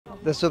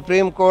The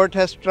Supreme Court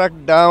has struck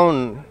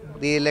down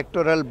the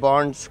Electoral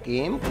Bonds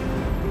Scheme.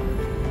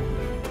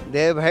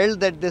 They have held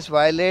that this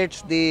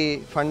violates the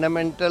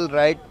fundamental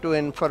right to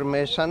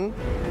information.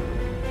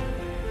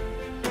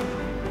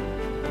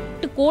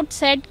 The court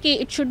said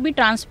that it should be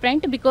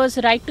transparent because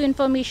right to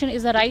information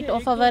is a right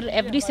of our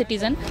every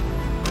citizen.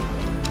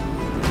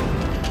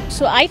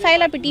 So I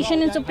filed a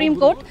petition in Supreme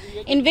Court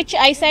in which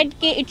I said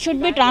that it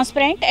should be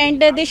transparent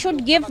and they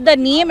should give the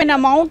name and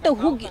amount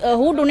who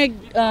donate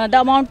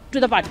the amount to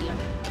the party.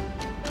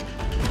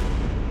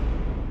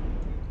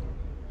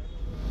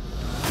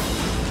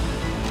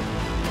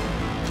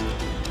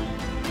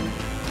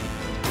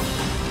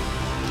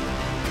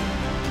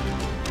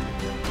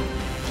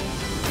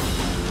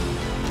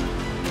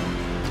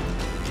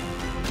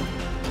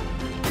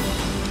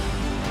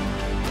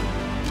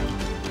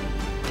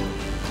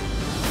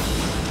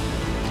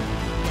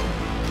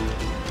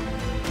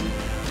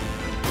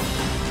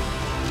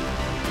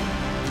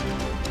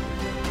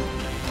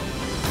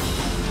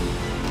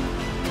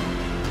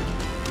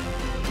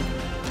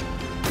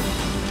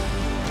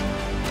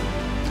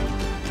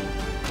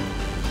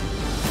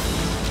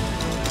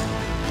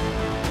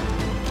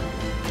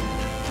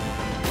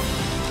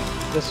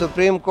 The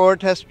Supreme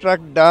Court has struck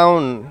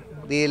down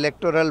the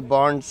Electoral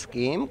Bonds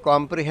Scheme,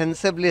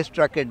 comprehensively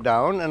struck it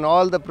down, and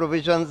all the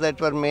provisions that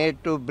were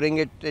made to bring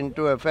it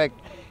into effect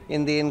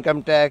in the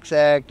Income Tax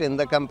Act, in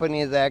the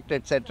Companies Act,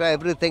 etc.,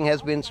 everything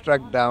has been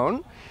struck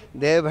down.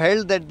 They have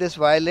held that this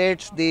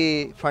violates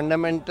the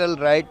fundamental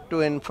right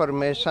to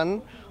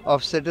information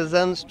of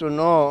citizens to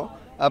know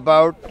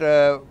about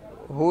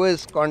who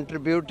is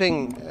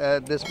contributing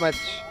this much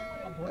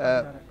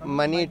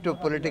money to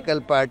political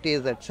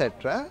parties,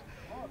 etc.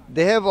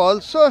 They have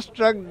also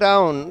struck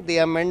down the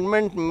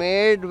amendment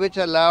made which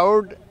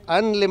allowed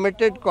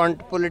unlimited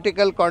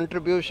political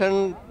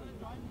contribution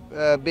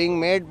being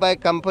made by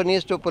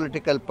companies to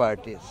political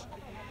parties.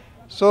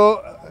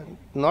 So,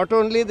 not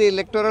only the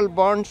Electoral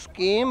Bond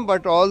Scheme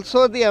but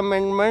also the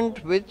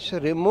amendment which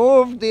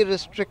removed the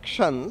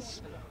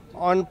restrictions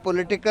on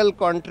political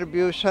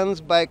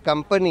contributions by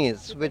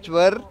companies, which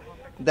were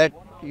that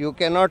you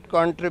cannot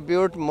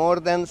contribute more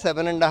than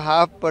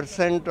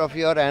 7.5% of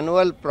your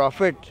annual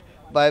profit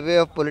by way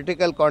of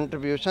political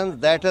contributions.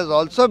 That has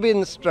also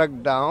been struck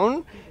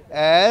down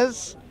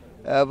as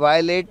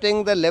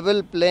violating the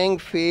level playing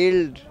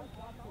field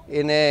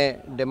in a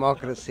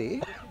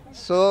democracy.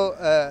 So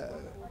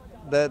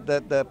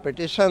the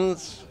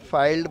petitions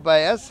filed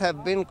by us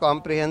have been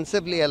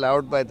comprehensively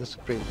allowed by the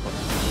Supreme Court.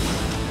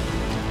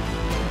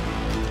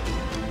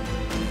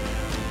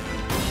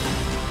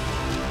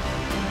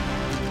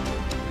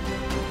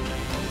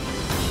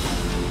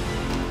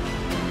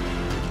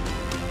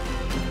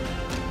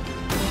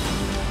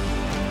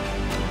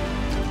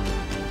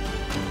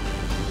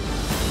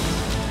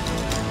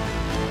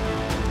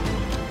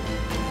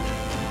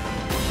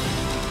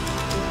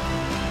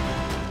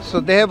 So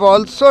they have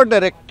also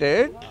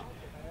directed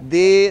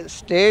the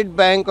State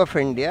Bank of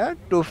India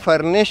to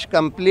furnish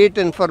complete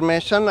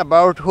information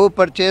about who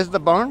purchased the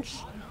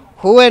bonds,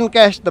 who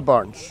encashed the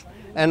bonds,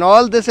 and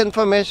all this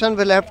information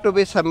will have to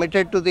be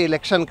submitted to the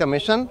Election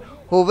Commission,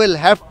 who will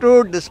have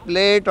to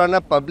display it on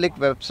a public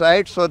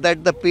website so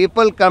that the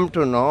people come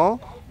to know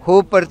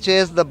who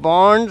purchased the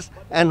bonds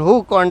and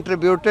who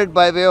contributed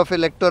by way of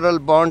electoral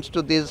bonds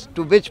to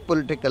which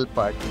political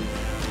party.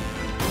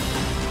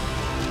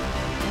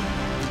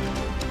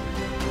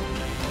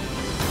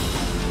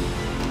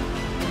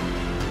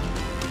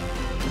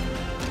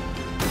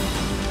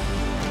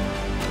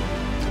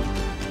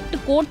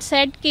 The court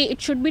said that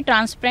it should be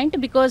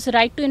transparent because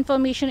right to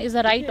information is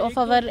a right of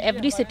our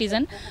every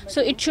citizen.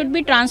 So it should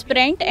be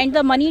transparent and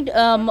the money,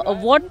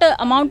 what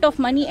amount of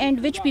money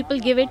and which people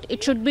give it,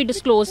 it should be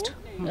disclosed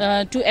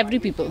to every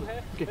people.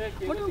 Okay.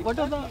 What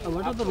are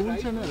the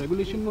rules and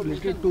regulations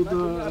related to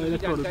the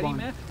electoral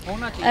bond?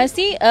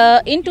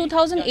 In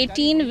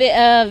 2018,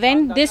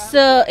 when this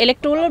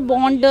electoral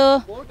bond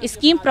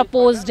scheme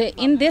proposed,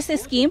 in this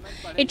scheme,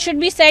 it should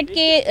be said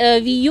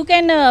that you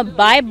can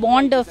buy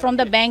bond from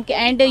the bank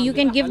and you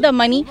can give the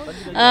money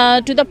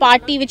to the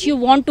party which you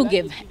want to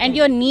give, and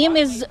your name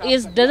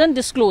doesn't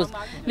disclose,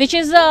 which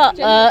is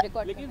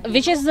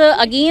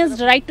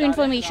against right to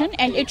information,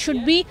 and it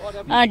should be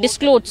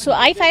disclosed. So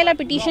I filed a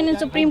petition in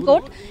Supreme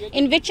Court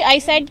in which I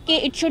said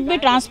that it should be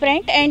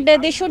transparent and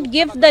they should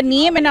give the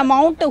name and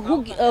amount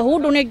who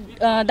donate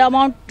the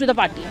amount to the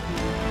party.